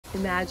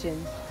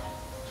Imagine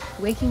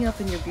waking up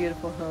in your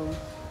beautiful home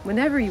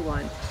whenever you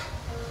want.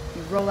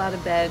 You roll out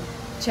of bed,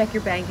 check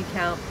your bank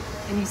account,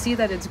 and you see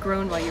that it's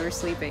grown while you were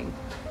sleeping.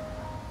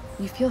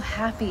 You feel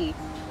happy,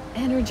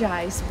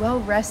 energized, well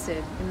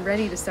rested, and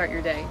ready to start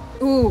your day.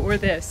 Ooh, or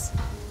this.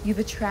 You've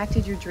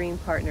attracted your dream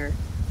partner.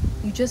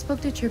 You just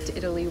booked a trip to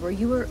Italy where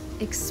you will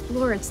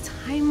explore its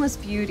timeless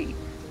beauty,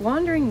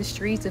 wandering the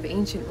streets of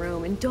ancient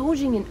Rome,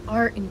 indulging in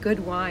art and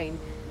good wine,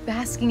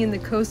 basking in the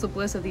coastal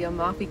bliss of the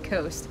Amalfi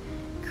Coast,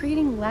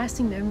 creating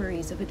lasting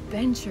memories of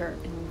adventure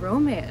and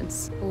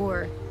romance.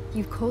 Or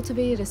you've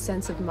cultivated a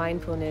sense of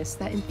mindfulness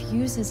that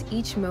infuses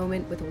each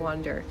moment with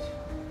wonder.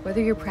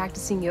 Whether you're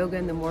practicing yoga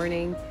in the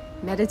morning,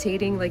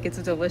 meditating like it's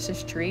a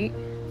delicious treat,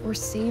 or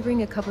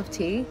savoring a cup of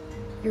tea,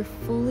 you're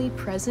fully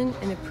present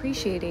and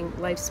appreciating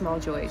life's small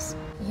joys.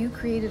 You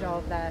created all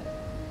of that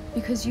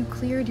because you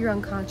cleared your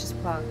unconscious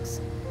blocks,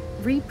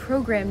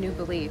 reprogrammed new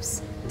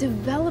beliefs,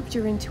 developed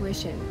your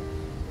intuition,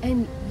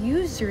 and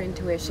used your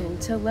intuition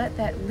to let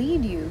that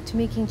lead you to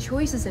making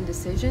choices and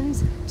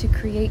decisions to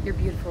create your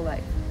beautiful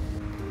life.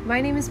 My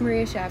name is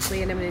Maria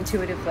Shapley and I'm an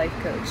intuitive life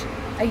coach.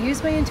 I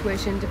use my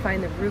intuition to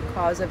find the root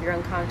cause of your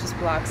unconscious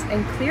blocks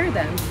and clear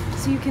them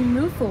so you can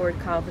move forward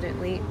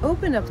confidently,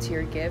 open up to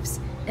your gifts,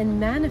 and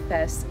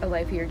manifest a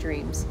life of your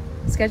dreams.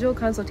 Schedule a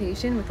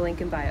consultation with the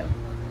link in bio.